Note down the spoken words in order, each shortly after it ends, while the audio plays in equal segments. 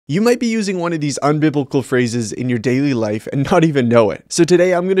You might be using one of these unbiblical phrases in your daily life and not even know it. So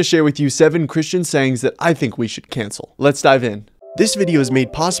today I'm going to share with you 7 Christian sayings that I think we should cancel. Let's dive in. This video is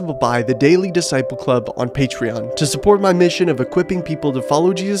made possible by the Daily Disciple Club on Patreon. To support my mission of equipping people to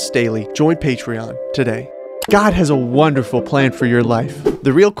follow Jesus daily, join Patreon today. God has a wonderful plan for your life.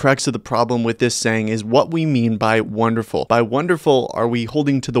 The real crux of the problem with this saying is what we mean by wonderful. By wonderful, are we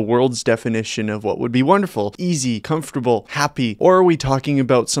holding to the world's definition of what would be wonderful? Easy, comfortable, happy? Or are we talking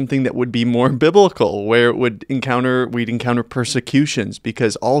about something that would be more biblical, where we'd encounter persecutions,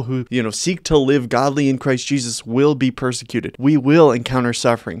 because all who, seek to live godly in Christ Jesus will be persecuted. We will encounter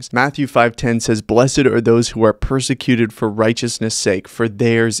sufferings. Matthew 5:10 says, "Blessed are those who are persecuted for righteousness' sake, for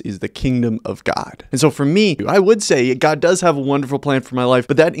theirs is the kingdom of God." And so for me, I would say God does have a wonderful plan for my life,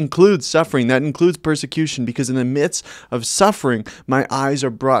 but that includes suffering, that includes persecution, because in the midst of suffering, my eyes are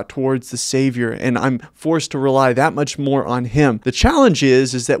brought towards the Savior, and I'm forced to rely that much more on Him. The challenge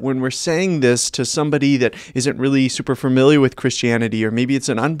is that when we're saying this to somebody that isn't really super familiar with Christianity, or maybe it's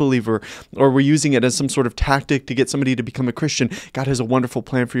an unbeliever, or we're using it as some sort of tactic to get somebody to become a Christian, God has a wonderful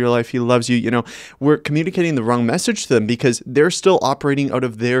plan for your life, He loves you, we're communicating the wrong message to them, because they're still operating out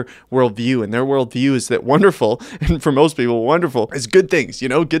of their worldview, and their worldview is that wonderful, and for most people, wonderful is good things,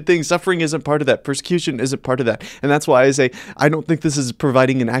 good things. Suffering isn't part of that. Persecution isn't part of that. And that's why I say, I don't think this is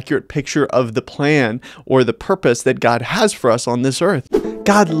providing an accurate picture of the plan or the purpose that God has for us on this earth.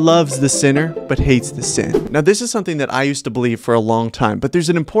 God loves the sinner, but hates the sin. Now, this is something that I used to believe for a long time, but there's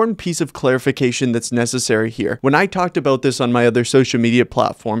an important piece of clarification that's necessary here. When I talked about this on my other social media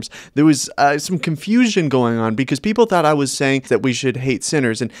platforms, there was some confusion going on because people thought I was saying that we should hate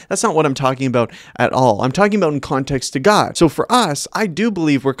sinners, and that's not what I'm talking about at all. I'm talking about in context to God. So for us, I do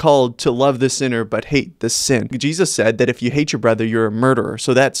believe we're called to love the sinner, but hate the sin. Jesus said that if you hate your brother, you're a murderer.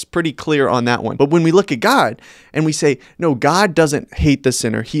 So that's pretty clear on that one. But when we look at God and we say, no, God doesn't hate the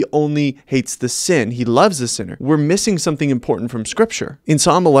sinner. He only hates the sin. He loves the sinner. We're missing something important from Scripture. In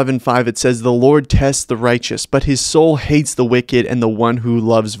Psalm 11:5, it says, "The Lord tests the righteous, but His soul hates the wicked and the one who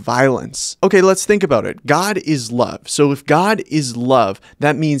loves violence." Okay, let's think about it. God is love. So if God is love,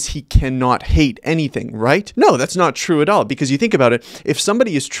 that means He cannot hate anything, right? No, that's not true at all, because you think about it, if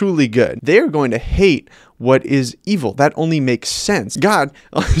somebody is truly good, they're going to hate what is evil. That only makes sense. God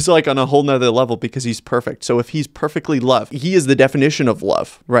is like on a whole nother level because He's perfect. So if He's perfectly love, He is the definition of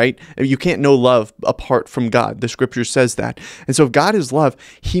love, right? You can't know love apart from God. The Scripture says that. And so if God is love,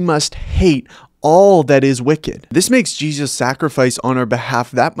 He must hate all that is wicked. This makes Jesus' sacrifice on our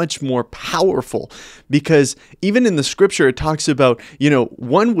behalf that much more powerful, because even in the Scripture, it talks about,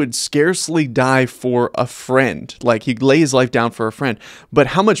 one would scarcely die for a friend. Like he'd lay his life down for a friend. But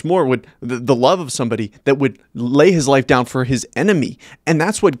how much more would the love of somebody that would lay his life down for his enemy? And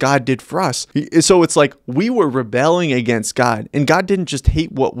that's what God did for us. So it's like we were rebelling against God, and God didn't just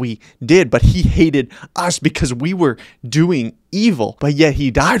hate what we did, but He hated us because we were doing evil, but yet He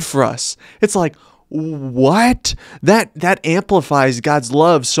died for us. It's like, what? That amplifies God's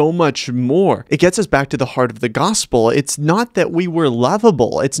love so much more. It gets us back to the heart of the gospel. It's not that we were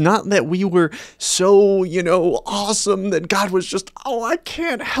lovable. It's not that we were so, awesome that God was just, I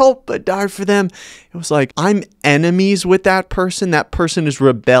can't help but die for them. It was like, I'm enemies with that person. That person is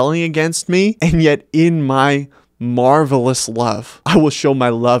rebelling against me. And yet in my marvelous love, I will show my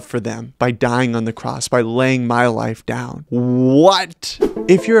love for them by dying on the cross, by laying my life down. What?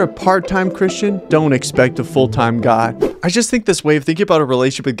 If you're a part-time Christian, don't expect a full-time God. I just think this way of thinking about a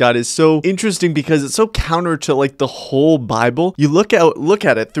relationship with God is so interesting because it's so counter to like the whole Bible. You look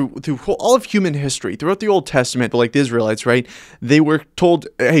at it through all of human history, throughout the Old Testament, like the Israelites, right? They were told,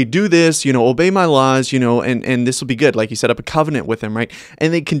 hey, do this, obey my laws, and this will be good. Like you set up a covenant with them, right?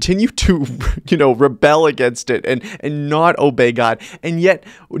 And they continue to, rebel against it and not obey God. And yet,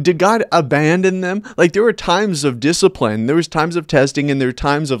 did God abandon them? Like there were times of discipline, there was times of testing, and there were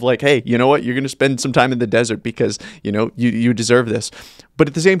times of like, hey, you know what? You're going to spend some time in the desert because, you deserve this. But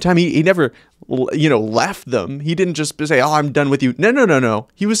at the same time, he never, left them. He didn't just say, oh, I'm done with you. No.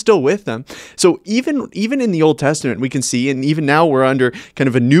 He was still with them. So even in the Old Testament, we can see, and even now we're under kind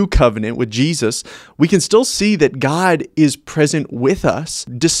of a new covenant with Jesus, we can still see that God is present with us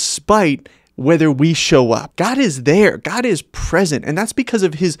despite whether we show up. God is there. God is present. And that's because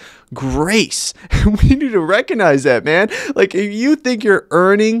of His grace. We need to recognize that, man. Like if you think you're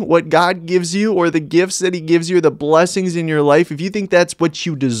earning what God gives you or the gifts that He gives you, the blessings in your life, if you think that's what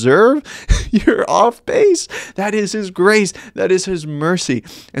you deserve, you're off base. That is His grace. That is His mercy.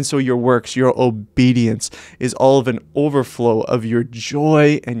 And so your works, your obedience is all of an overflow of your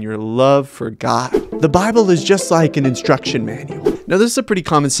joy and your love for God. The Bible is just like an instruction manual. Now, this is a pretty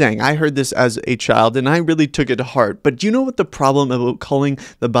common saying. I heard this as a child and I really took it to heart. But do you know what the problem about calling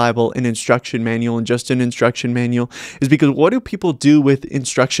the Bible an instruction manual and just an instruction manual is? Because what do people do with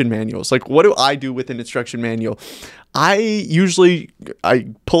instruction manuals? Like, what do I do with an instruction manual? I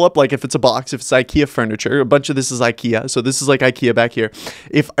pull up, like, if it's a box, if it's IKEA furniture, a bunch of this is IKEA. So this is like IKEA back here.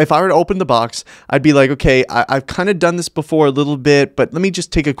 If I were to open the box, I'd be like, okay, I've kind of done this before a little bit, but let me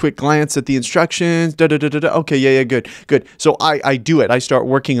just take a quick glance at the instructions. Okay, yeah, good. So I do it. I start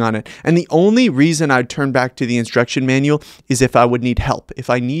working on it. And the only reason I'd turn back to the instruction manual is if I would need help, if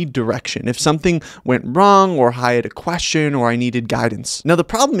I need direction, if something went wrong or I had a question or I needed guidance. Now, the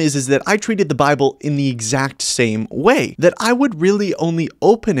problem is that I treated the Bible in the exact same way, that I would really only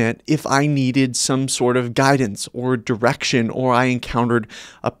open it if I needed some sort of guidance or direction or I encountered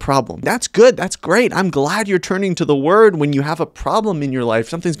a problem. That's good. That's great. I'm glad you're turning to the Word when you have a problem in your life.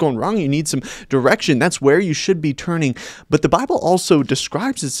 Something's going wrong. You need some direction. That's where you should be turning. But the Bible also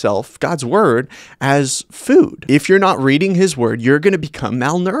describes itself, God's Word, as food. If you're not reading His Word, you're going to become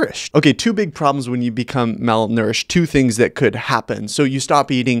malnourished. Okay, two big problems when you become malnourished. Two things that could happen. So you stop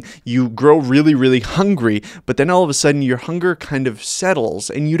eating, you grow really, really hungry, but then all of a sudden your hunger kind of settles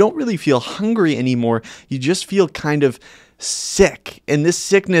and you don't really feel hungry anymore. You just feel kind of sick. And this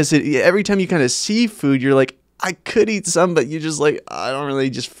sickness, every time you kind of see food, you're like, I could eat some, but you just like, I don't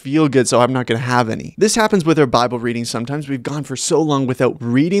really just feel good, so I'm not going to have any. This happens with our Bible reading sometimes. We've gone for so long without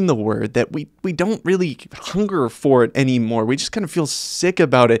reading the Word that we don't really hunger for it anymore. We just kind of feel sick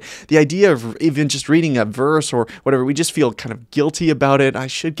about it. The idea of even just reading a verse or whatever, we just feel kind of guilty about it. I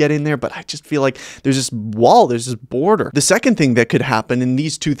should get in there, but I just feel like there's this wall, there's this border. The second thing that could happen, and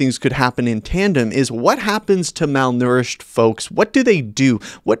these two things could happen in tandem, is what happens to malnourished folks? What do they do?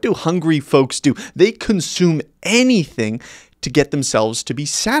 What do hungry folks do? They consume anything to get themselves to be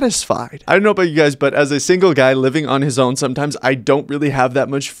satisfied. I don't know about you guys, but as a single guy living on his own, sometimes I don't really have that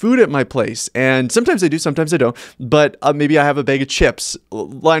much food at my place. And sometimes I do, sometimes I don't. But maybe I have a bag of chips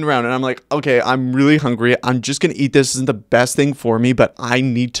lying around and I'm like, okay, I'm really hungry. I'm just going to eat this. This isn't the best thing for me, but I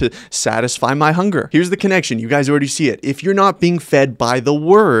need to satisfy my hunger. Here's the connection. You guys already see it. If you're not being fed by the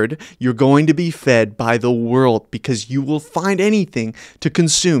Word, you're going to be fed by the world because you will find anything to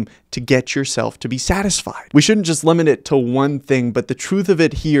consume to get yourself to be satisfied. We shouldn't just limit it to one thing, but the truth of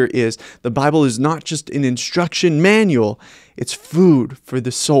it here is the Bible is not just an instruction manual, it's food for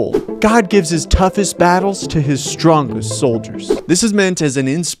the soul. God gives His toughest battles to His strongest soldiers. This is meant as an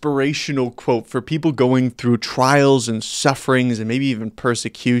inspirational quote for people going through trials and sufferings and maybe even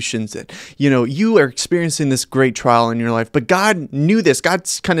persecutions that, you are experiencing this great trial in your life, but God knew this. God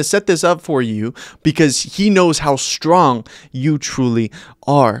kind of set this up for you because He knows how strong you truly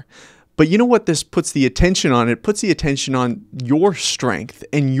are. But you know what this puts the attention on? It puts the attention on your strength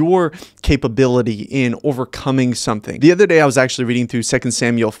and your capability in overcoming something. The other day I was actually reading through 2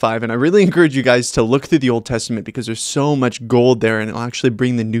 Samuel 5, and I really encourage you guys to look through the Old Testament because there's so much gold there and it'll actually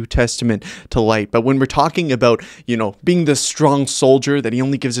bring the New Testament to light. But when we're talking about, being the strong soldier, that He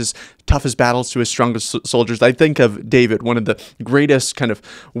only gives His toughest battles to His strongest soldiers, I think of David, one of the greatest kind of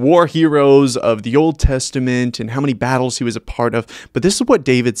war heroes of the Old Testament and how many battles he was a part of. But this is what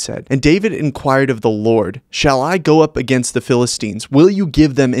David said. And David inquired of the Lord, "Shall I go up against the Philistines? Will you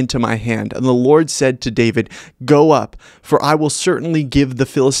give them into my hand?" And the Lord said to David, "Go up, for I will certainly give the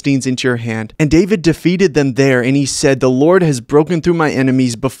Philistines into your hand." And David defeated them there, and he said, "The Lord has broken through my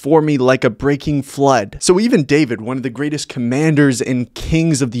enemies before me like a breaking flood." So even David, one of the greatest commanders and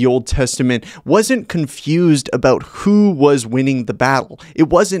kings of the Old Testament, wasn't confused about who was winning the battle. It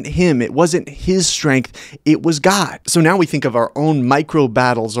wasn't him. It wasn't his strength. It was God. So now we think of our own micro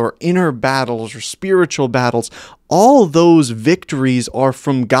battles or inner battles or spiritual battles. All those victories are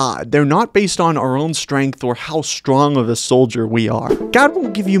from God. They're not based on our own strength or how strong of a soldier we are. God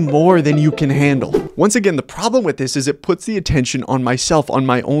won't give you more than you can handle. Once again, the problem with this is it puts the attention on myself, on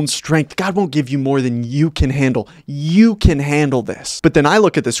my own strength. God won't give you more than you can handle. You can handle this. But then I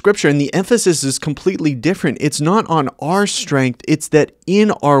look at the scripture and the emphasis is completely different. It's not on our strength. It's that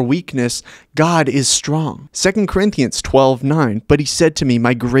in our weakness, God is strong. 2 Corinthians 12:9, "But He said to me,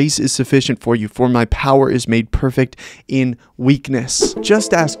 my grace is sufficient for you, for my power is made perfect in weakness."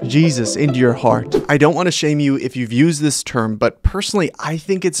 Just ask Jesus into your heart. I don't want to shame you if you've used this term, but personally, I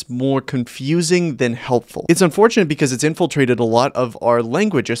think it's more confusing than helpful. It's unfortunate because it's infiltrated a lot of our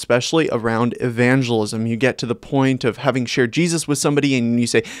language, especially around evangelism. You get to the point of having shared Jesus with somebody and you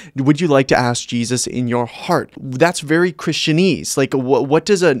say, "Would you like to ask Jesus in your heart?" That's very Christianese. Like, what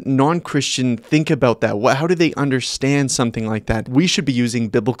does a non-Christian Christian think about that? How do they understand something like that? We should be using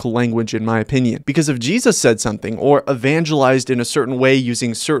biblical language, in my opinion, because if Jesus said something or evangelized in a certain way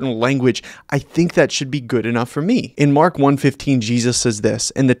using certain language, I think that should be good enough for me. In Mark 1:15, Jesus says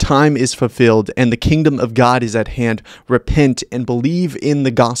this, "And the time is fulfilled, and the kingdom of God is at hand. Repent and believe in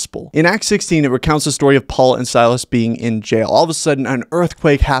the gospel." In Acts 16, it recounts the story of Paul and Silas being in jail. All of a sudden, an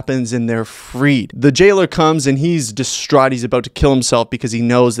earthquake happens and they're freed. The jailer comes and he's distraught. He's about to kill himself because he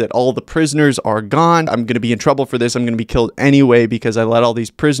knows that all the prisoners are gone. I'm going to be in trouble for this. I'm going to be killed anyway because I let all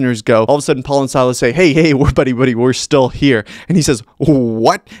these prisoners go. All of a sudden, Paul and Silas say, hey, buddy, we're still here. And he says,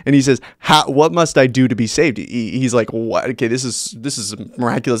 what? And he says, what must I do to be saved? He's like, what? Okay, this is a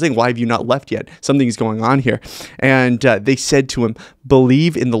miraculous thing. Why have you not left yet? Something's going on here. And they said to him,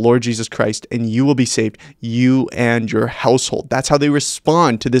 believe in the Lord Jesus Christ and you will be saved, you and your household. That's how they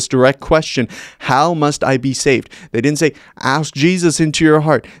respond to this direct question. How must I be saved? They didn't say, ask Jesus into your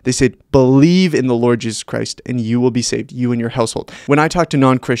heart. They said, believe in the Lord Jesus Christ and you will be saved, you and your household. When I talk to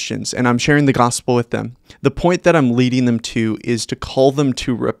non-Christians and I'm sharing the gospel with them, the point that I'm leading them to is to call them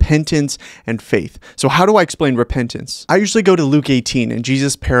to repentance and faith. So how do I explain repentance? I usually go to Luke 18 and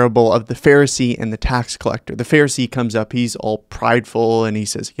Jesus' parable of the Pharisee and the tax collector. The Pharisee comes up, he's all prideful and he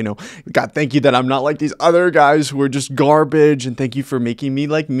says, God, thank you that I'm not like these other guys who are just garbage, and thank you for making me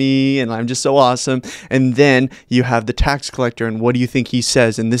like me and I'm just so awesome. And then you have the tax collector, and what do you think he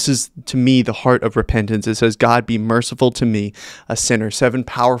says? And this is, to me, the heart of repentance. It says, God, be merciful to me, a sinner. 7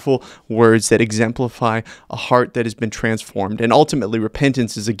 powerful words that exemplify a heart that has been transformed. And ultimately,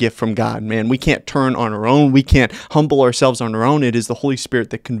 repentance is a gift from God, man. We can't turn on our own. We can't humble ourselves on our own. It is the Holy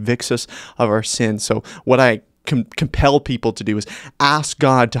Spirit that convicts us of our sin. So what I compel people to do is ask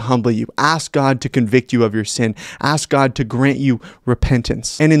God to humble you, ask God to convict you of your sin, ask God to grant you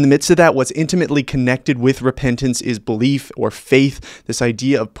repentance. And in the midst of that, what's intimately connected with repentance is belief or faith, this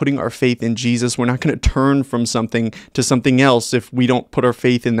idea of putting our faith in Jesus. We're not going to turn from something to something else if we don't put our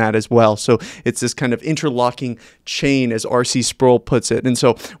faith in that as well. So it's this kind of interlocking chain, as R.C. Sproul puts it. And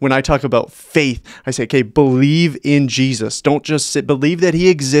so when I talk about faith, I say, okay, believe in Jesus. Don't just believe that he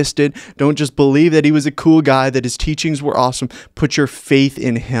existed. Don't just believe that he was a cool guy, that his teachings were awesome. Put your faith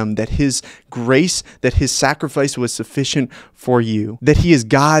in him, that his grace, that his sacrifice was sufficient for you, that he is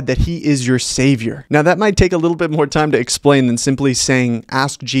God, that he is your Savior. Now, that might take a little bit more time to explain than simply saying,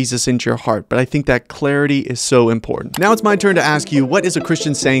 ask Jesus into your heart, but I think that clarity is so important. Now it's my turn to ask you, what is a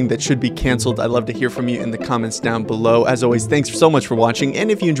Christian saying that should be canceled? I'd love to hear from you in the comments down below. As always, thanks so much for watching,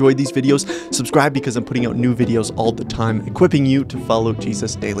 and if you enjoyed these videos, subscribe because I'm putting out new videos all the time, equipping you to follow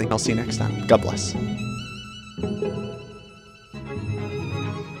Jesus daily. I'll see you next time. God bless.